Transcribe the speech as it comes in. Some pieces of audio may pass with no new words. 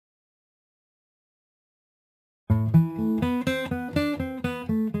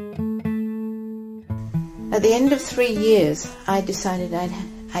At the end of 3 years, I decided I'd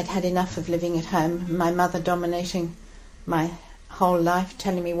had enough of living at home, my mother dominating my whole life,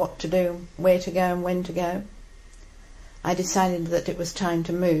 telling me what to do, where to go and when to go. I decided that it was time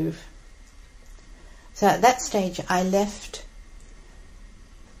to move. So at that stage I left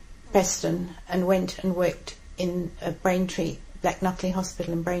Preston and went and worked in Braintree, Black Knockley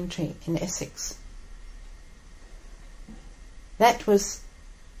Hospital in Braintree in Essex. That was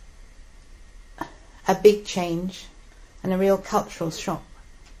a big change and a real cultural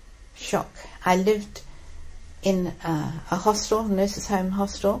shock. I lived in a hostel, nurses' home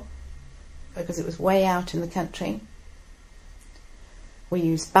hostel, because it was way out in the country. We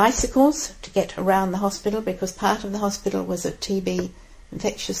used bicycles to get around the hospital because part of the hospital was a TB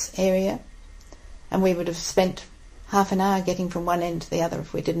infectious area, and we would have spent half an hour getting from one end to the other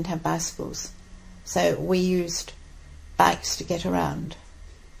if we didn't have bicycles. So we used bikes to get around.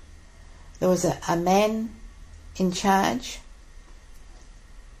 There was a man in charge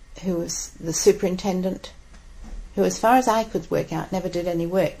who was the superintendent, who, as far as I could work out, never did any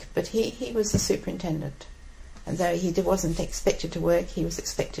work, but he was the superintendent. And though he wasn't expected to work, he was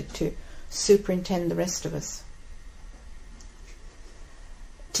expected to superintend the rest of us.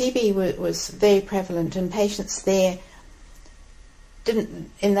 TB was very prevalent, and patients there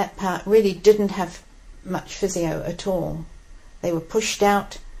in that part really didn't have much physio at all. They were pushed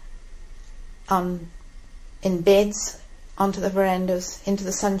out in beds onto the verandas, into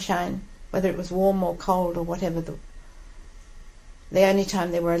the sunshine, whether it was warm or cold or whatever. The only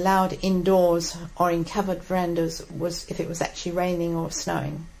time they were allowed indoors or in covered verandas was if it was actually raining or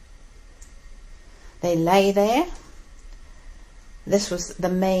snowing. They lay there. This was the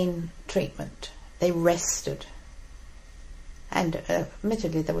main treatment. They rested. And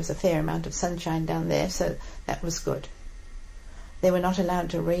admittedly there was a fair amount of sunshine down there, so that was good. They were not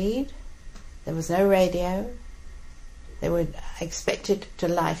allowed to read. There was no radio. They were expected to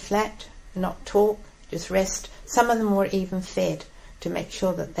lie flat, not talk, just rest. Some of them were even fed to make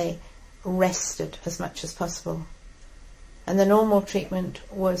sure that they rested as much as possible. And the normal treatment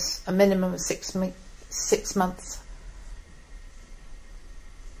was a minimum of 6 months,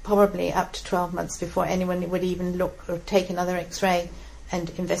 probably up to 12 months before anyone would even look or take another X-ray and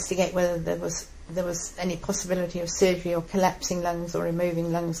investigate whether there was any possibility of surgery or collapsing lungs or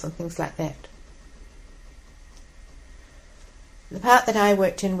removing lungs and things like that. The part that I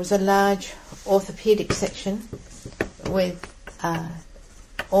worked in was a large orthopaedic section with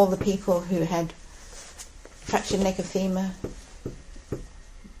all the people who had fractured neck of femur,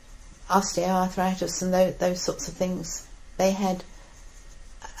 osteoarthritis and those sorts of things. They had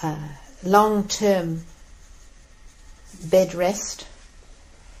long-term bed rest,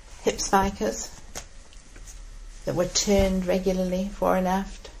 hip spikers that were turned regularly fore and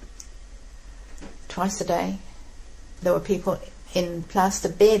aft, twice a day. There were people in plaster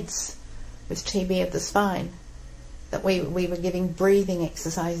beds with TB of the spine that we were giving breathing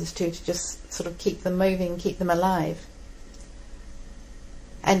exercises to just sort of keep them moving, keep them alive.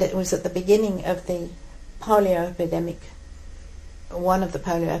 And it was at the beginning of the polio epidemic, one of the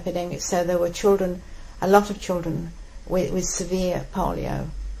polio epidemics, so there were children, a lot of children with severe polio,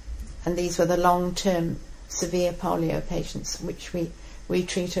 and these were the long-term severe polio patients which we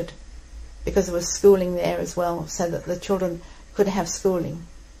treated, because there was schooling there as well, so that the children could have schooling.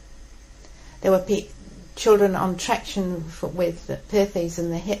 There were children on traction with perthes in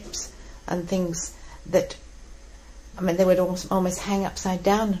their hips and things that, I mean, they would almost hang upside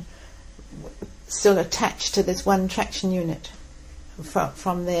down, still attached to this one traction unit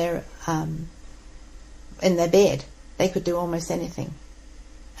from their in their bed. They could do almost anything,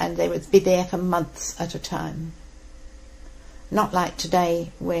 and they would be there for months at a time. Not like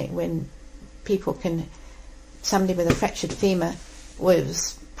today, when people somebody with a fractured femur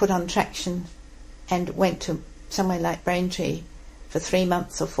was put on traction and went to somewhere like Braintree for 3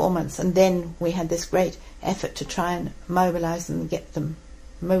 months or 4 months, and then we had this great effort to try and mobilise them and get them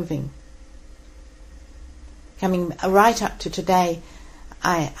moving. Coming right up to today,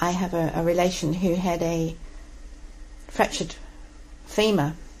 I have a relation who had a fractured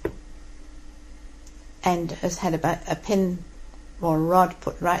femur and has had about a pin or a rod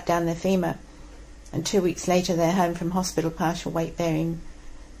put right down their femur, and 2 weeks later they're home from hospital, partial weight bearing.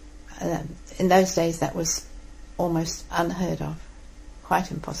 In those days that was almost unheard of,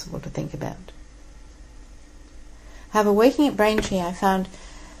 quite impossible to think about. However, working at Braintree I found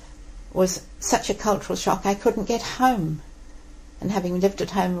was such a cultural shock. I couldn't get home, and having lived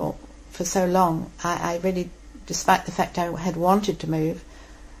at home for so long, I really, despite the fact I had wanted to move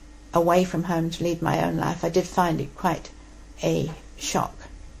away from home to lead my own life, I did find it quite a shock.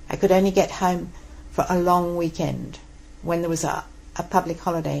 I could only get home for a long weekend when there was a public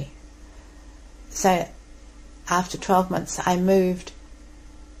holiday. So after 12 months I moved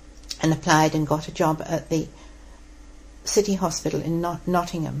and applied and got a job at the City Hospital in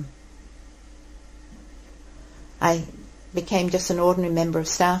Nottingham. I became just an ordinary member of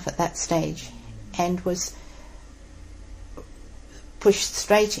staff at that stage and was pushed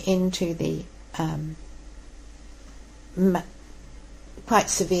straight into the quite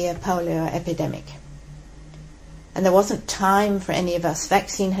severe polio epidemic. And there wasn't time for any of us.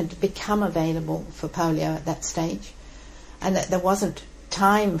 Vaccine had become available for polio at that stage, and that there wasn't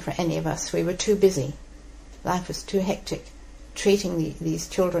time for any of us. We were too busy. Life was too hectic treating these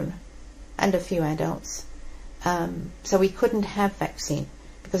children and a few adults. So we couldn't have vaccine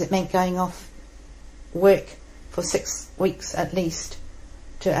because it meant going off work for 6 weeks at least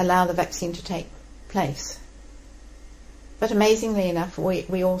to allow the vaccine to take place. But amazingly enough,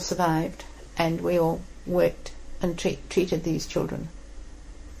 we all survived, and we all worked and treated these children.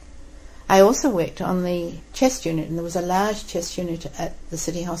 I also worked on the chest unit, and there was a large chest unit at the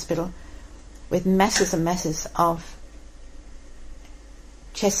City Hospital with masses and masses of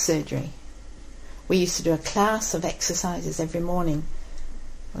chest surgery. We used to do a class of exercises every morning.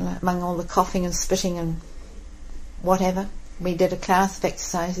 Among all the coughing and spitting and whatever, we did a class of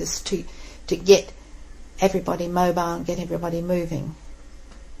exercises to get everybody mobile and get everybody moving.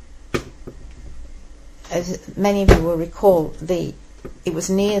 As many of you will recall, it was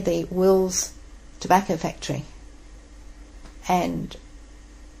near the Wills tobacco factory, and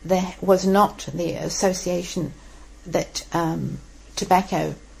there was not the association that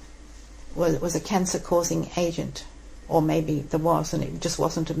tobacco was a cancer-causing agent, or maybe there was and it just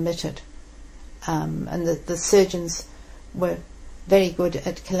wasn't admitted. And the surgeons were very good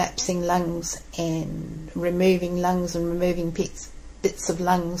at collapsing lungs and removing lungs and removing bits of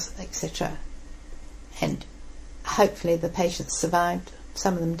lungs, etc. And hopefully the patients survived.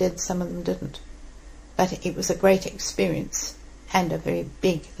 Some of them did, some of them didn't. But it was a great experience and a very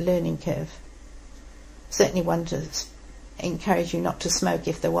big learning curve. Certainly one to encourage you not to smoke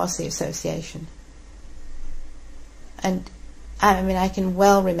if there was the association. And I mean, I can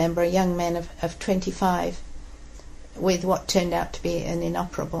well remember a young man of 25 with what turned out to be an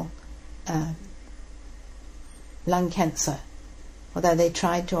inoperable lung cancer, although they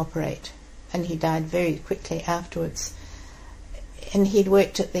tried to operate, and he died very quickly afterwards. And he'd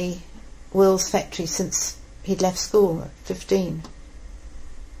worked at the Wills factory since he'd left school at 15,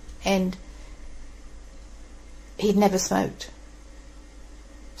 and he'd never smoked.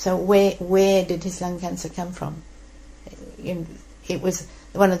 So where did his lung cancer come from? It was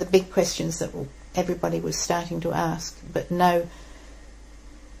one of the big questions that everybody was starting to ask, but no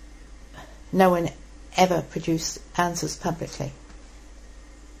one ever produced answers publicly.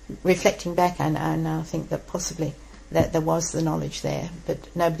 Reflecting back, I now think that possibly that there was the knowledge there,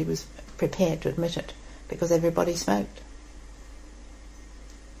 but nobody was prepared to admit it because everybody smoked.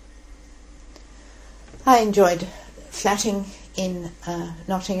 I enjoyed flatting in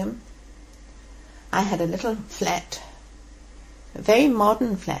Nottingham. I had a little flat, a very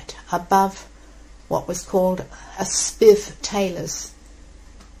modern flat, above what was called a spiv tailor's,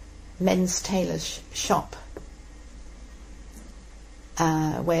 men's tailor's shop,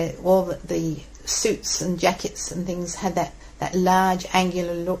 where all the suits and jackets and things had that large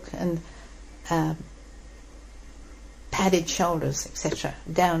angular look and padded shoulders, etc.,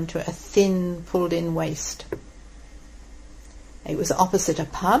 down to a thin pulled in waist. It was opposite a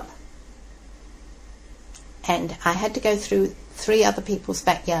pub, and I had to go through 3 other people's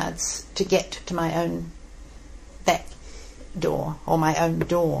backyards to get to my own back door, or my own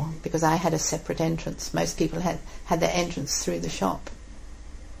door, because I had a separate entrance. Most people had their entrance through the shop.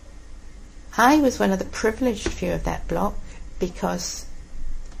 I was one of the privileged few of that block because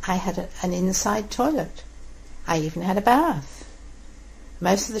I had an inside toilet. I even had a bath.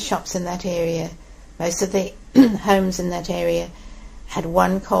 Most of the shops in that area, most of the homes in that area had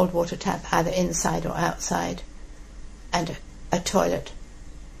one cold water tap, either inside or outside, and a toilet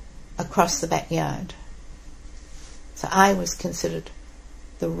across the backyard. So I was considered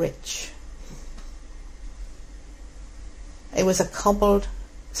the rich. It was a cobbled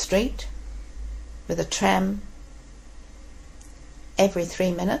street with a tram every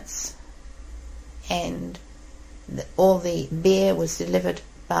 3 minutes, and all the beer was delivered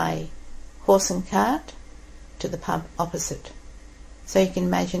by horse and cart to the pub opposite. So you can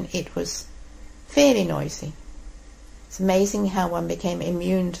imagine it was fairly noisy. It's amazing how one became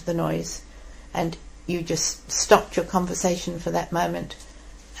immune to the noise, and you just stopped your conversation for that moment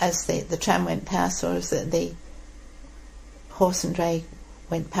as the tram went past, or as the horse and dray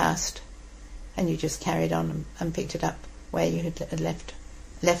went past, and you just carried on and picked it up where you had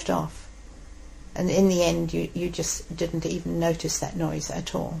left off. And in the end, you just didn't even notice that noise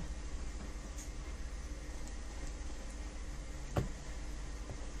at all.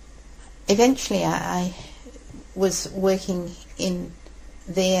 Eventually, I was working in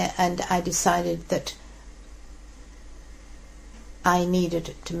there, and I decided that I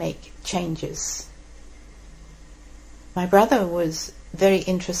needed to make changes. My brother was very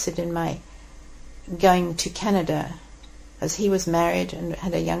interested in my going to Canada, as he was married and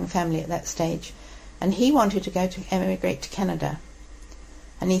had a young family at that stage, and he wanted to emigrate to Canada,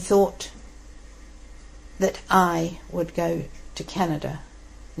 and he thought that I would go to Canada,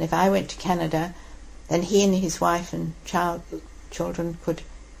 and if I went to Canada, then he and his wife and children could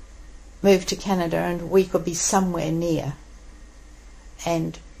move to Canada, and we could be somewhere near,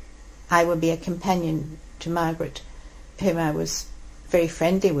 and I would be a companion to Margaret, whom I was very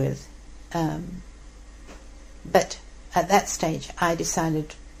friendly with. But at that stage I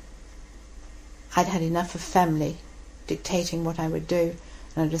decided I'd had enough of family dictating what I would do,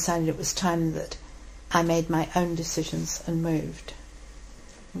 and I decided it was time that I made my own decisions and moved.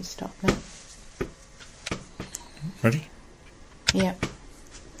 Can we stop now? Ready? Yeah.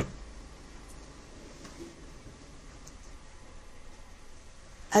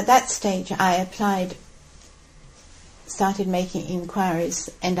 At that stage I started making inquiries,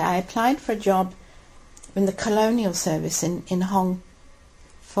 and I applied for a job in the Colonial Service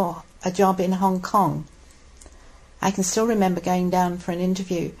for a job in Hong Kong. I can still remember going down for an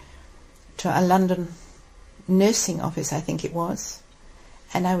interview to a London nursing office, I think it was,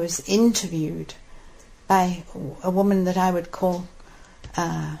 and I was interviewed by a woman that I would call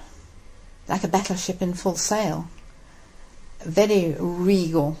like a battleship in full sail, very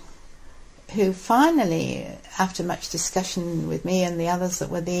regal, who finally, after much discussion with me and the others that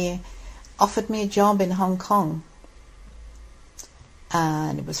were there, offered me a job in Hong Kong.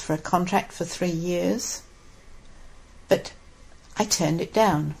 And it was for a contract for 3 years. But I turned it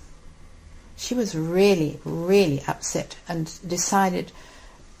down. She was really, really upset and decided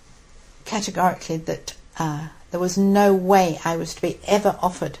categorically that there was no way I was to be ever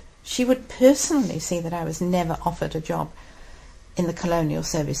offered. She would personally see that I was never offered a job in the Colonial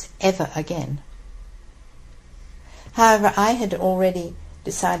Service ever again. However, I had already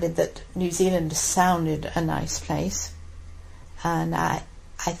decided that New Zealand sounded a nice place, and I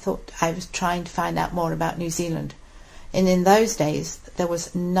thought I was trying to find out more about New Zealand. And in those days there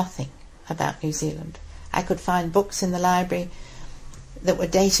was nothing about New Zealand. I could find books in the library that were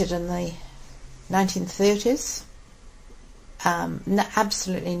dated in the 1930s,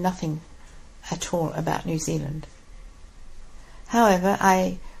 absolutely nothing at all about New Zealand. However,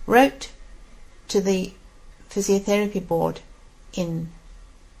 I wrote to the physiotherapy board in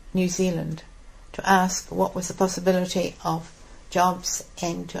New Zealand to ask what was the possibility of jobs,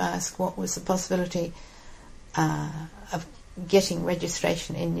 and to ask what was the possibility of getting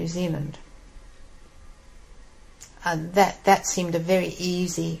registration in New Zealand. That seemed a very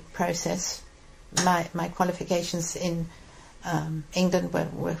easy process. My qualifications in England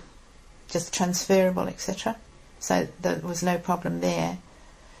were just transferable, etc. So there was no problem there.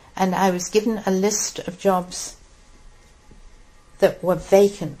 And I was given a list of jobs that were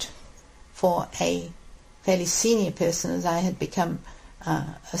vacant for a fairly senior person, as I had become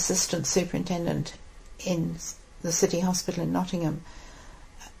assistant superintendent in the City Hospital in Nottingham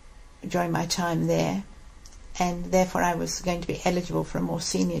during my time there, and therefore I was going to be eligible for a more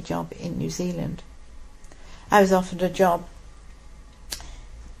senior job in New Zealand. I was offered a job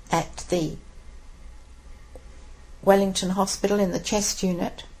at the Wellington Hospital in the chest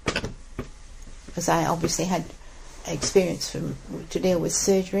unit, as I obviously had experience to deal with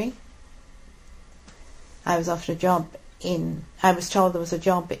surgery. I was offered a job I was told there was a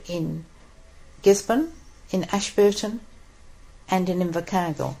job in Gisborne, in Ashburton, and in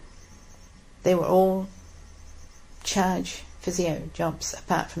Invercargill. They were all charge physio jobs,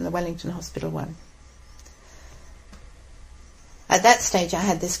 apart from the Wellington Hospital one. At that stage I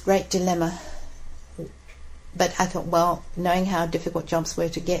had this great dilemma, but I thought, well, knowing how difficult jobs were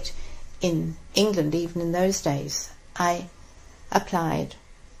to get in England even in those days, I applied,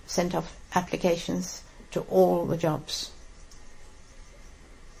 sent off applications to all the jobs.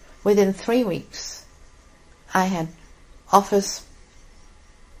 Within 3 weeks I had offers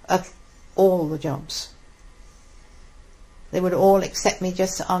of all the jobs. They would all accept me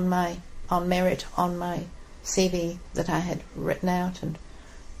just on merit on my CV that I had written out and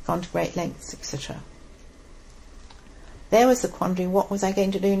gone to great lengths, etc. There was the quandary: what was I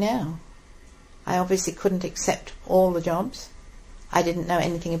going to do now? I obviously couldn't accept all the jobs. I didn't know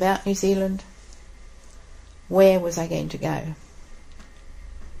anything about New Zealand. where was I going to go?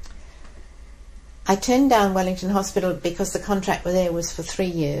 I turned down Wellington Hospital because the contract there was for 3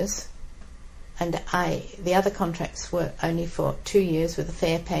 years, and the other contracts were only for 2 years with a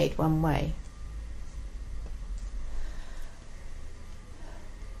fare paid one way.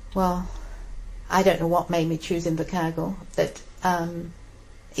 Well, I don't know what made me choose Invercargill, but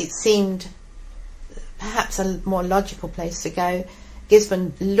it seemed perhaps a more logical place to go.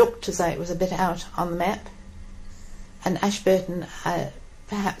 Gisborne looked as though it was a bit out on the map, and Ashburton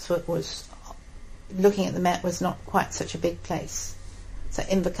perhaps was, looking at the map, was not quite such a big place. So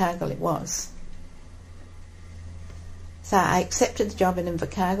Invercargill it was. So I accepted the job in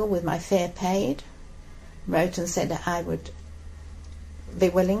Invercargill with my fare paid, wrote and said that I would be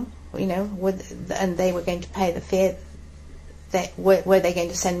willing, and they were going to pay the fare. Were they going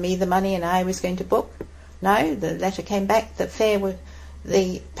to send me the money and I was going to book? No, the letter came back,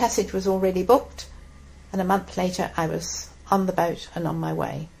 the passage was already booked, and a month later I was on the boat and on my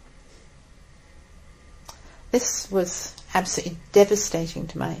way. This was absolutely devastating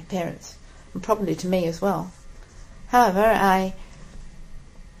to my parents, and probably to me as well. However, I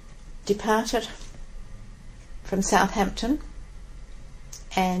departed from Southampton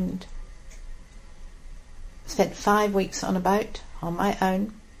and spent 5 weeks on a boat on my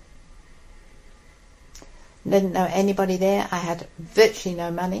own. Didn't know anybody there. I had virtually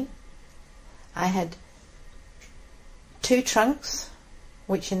no money. I had 2 trunks,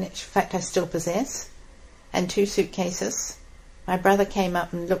 which in fact I still possess, and 2 suitcases. My brother came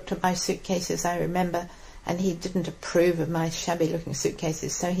up and looked at my suitcases, I remember, and he didn't approve of my shabby looking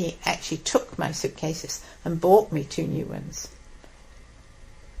suitcases, so he actually took my suitcases and bought me 2 new ones.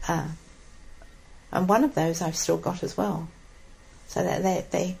 And one of those I've still got as well. So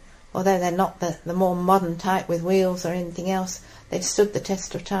that they although they're not the more modern type with wheels or anything else, they've stood the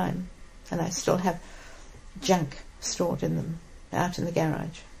test of time, and I still have junk stored in them out in the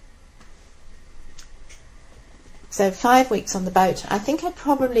garage. So 5 weeks on the boat. I think I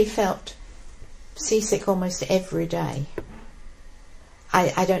probably felt seasick almost every day.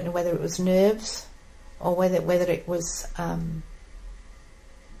 I don't know whether it was nerves or whether it was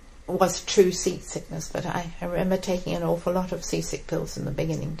true seasickness, but I remember taking an awful lot of seasick pills in the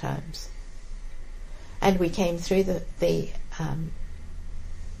beginning times. And we came through the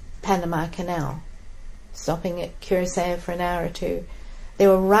Panama Canal, stopping at Curacao for an hour or 2. They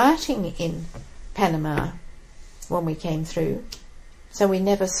were rioting in Panama when we came through, so we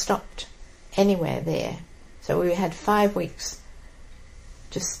never stopped anywhere there. So we had 5 weeks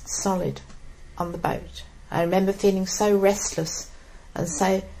just solid on the boat. I remember feeling so restless and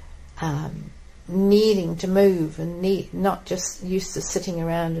so needing to move, and not just used to sitting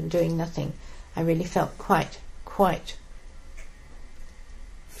around and doing nothing. I really felt quite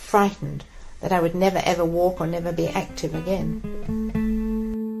frightened that I would never ever walk or never be active again.